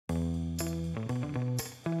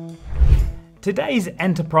Today's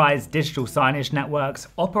enterprise digital signage networks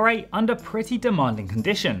operate under pretty demanding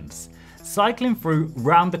conditions, cycling through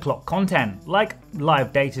round-the-clock content like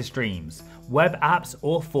live data streams, web apps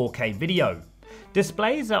or 4K video.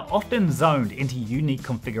 Displays are often zoned into unique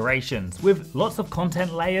configurations with lots of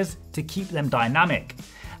content layers to keep them dynamic,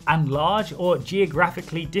 and large or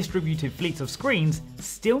geographically distributed fleets of screens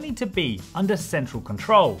still need to be under central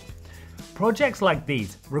control. Projects like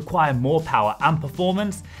these require more power and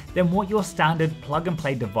performance than what your standard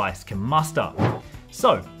plug-and-play device can muster.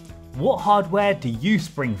 So, what hardware do you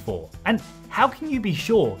spring for, and how can you be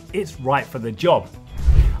sure it's right for the job?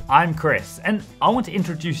 I'm Chris, and I want to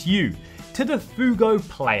introduce you to the Fugo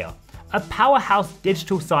Player, a powerhouse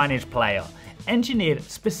digital signage player engineered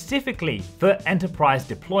specifically for enterprise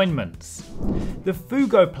deployments. The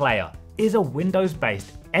Fugo Player is a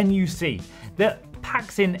Windows-based NUC that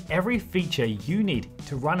packs in every feature you need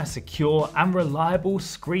to run a secure and reliable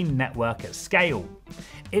screen network at scale.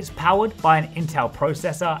 It's powered by an Intel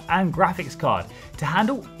processor and graphics card to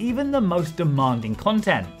handle even the most demanding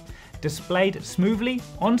content, displayed smoothly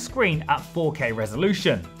on screen at 4K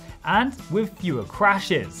resolution and with fewer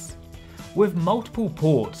crashes. With multiple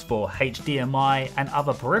ports for HDMI and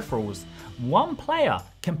other peripherals, one player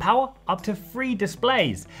can power up to 3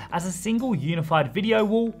 displays as a single unified video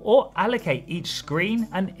wall or allocate each screen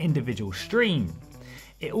an individual stream.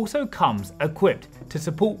 It also comes equipped to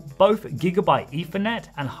support both Gigabit Ethernet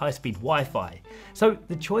and high-speed Wi-Fi, so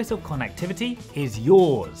the choice of connectivity is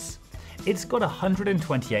yours. It's got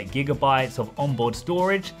 128 gigabytes of onboard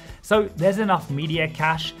storage, so there's enough media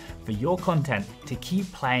cache for your content to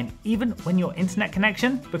keep playing even when your internet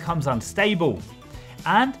connection becomes unstable.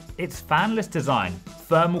 And its fanless design,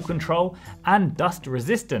 thermal control, and dust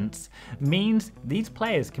resistance means these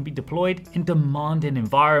players can be deployed in demanding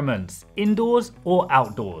environments, indoors or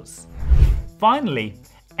outdoors. Finally,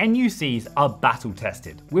 NUCs are battle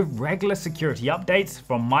tested with regular security updates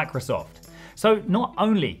from Microsoft. So not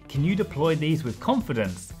only can you deploy these with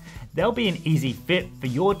confidence, they'll be an easy fit for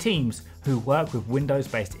your teams who work with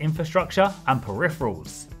Windows-based infrastructure and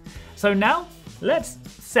peripherals. So now, let's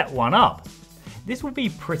set one up. This will be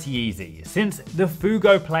pretty easy since the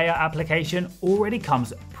Fugo Player application already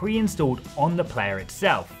comes pre-installed on the player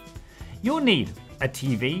itself. You'll need a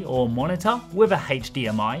TV or monitor with a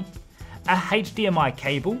HDMI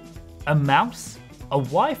cable, a mouse, a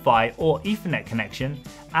Wi-Fi or Ethernet connection,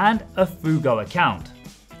 and a Fugo account.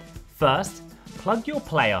 First, plug your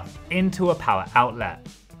player into a power outlet.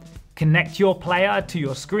 Connect your player to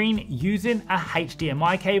your screen using a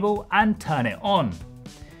HDMI cable and turn it on.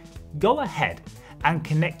 Go ahead and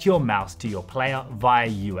connect your mouse to your player via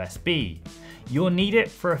USB. You'll need it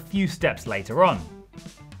for a few steps later on.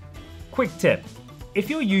 Quick tip, if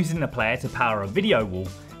you're using the player to power a video wall,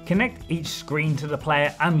 connect each screen to the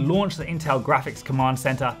player and launch the Intel Graphics Command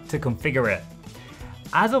Center to configure it.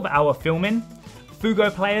 As of our filming, Fugo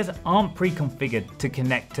players aren't pre-configured to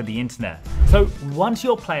connect to the internet. So once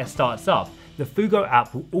your player starts up, the Fugo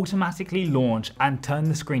app will automatically launch and turn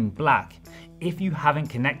the screen black if you haven't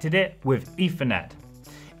connected it with Ethernet.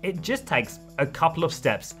 It just takes a couple of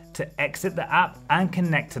steps to exit the app and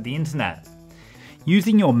connect to the internet.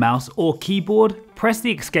 Using your mouse or keyboard, press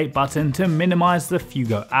the escape button to minimize the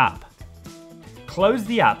Fugo app. Close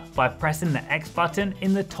the app by pressing the X button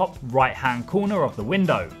in the top right-hand corner of the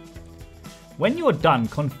window. When you're done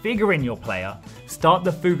configuring your player, start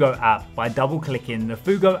the Fugo app by double-clicking the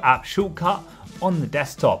Fugo app shortcut on the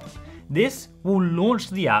desktop. This will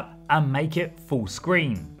launch the app and make it full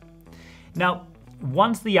screen. Now,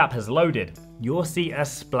 once the app has loaded, you'll see a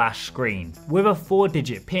splash screen with a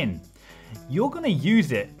 4-digit PIN. You're going to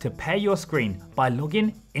use it to pair your screen by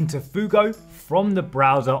logging into Fugo from the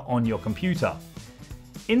browser on your computer.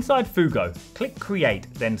 Inside Fugo, click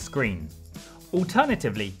Create, then Screen.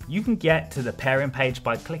 Alternatively, you can get to the pairing page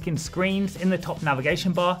by clicking Screens in the top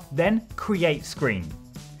navigation bar, then Create Screen.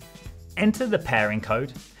 Enter the pairing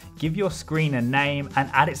code, give your screen a name and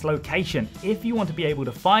add its location if you want to be able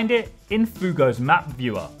to find it in Fugo's map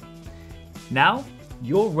viewer. Now,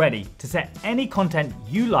 you're ready to set any content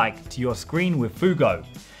you like to your screen with Fugo.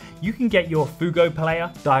 You can get your Fugo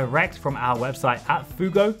player direct from our website at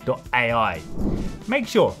fugo.ai. Make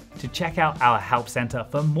sure to check out our help center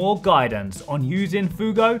for more guidance on using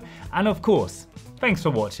Fugo, and of course, thanks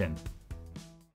for watching.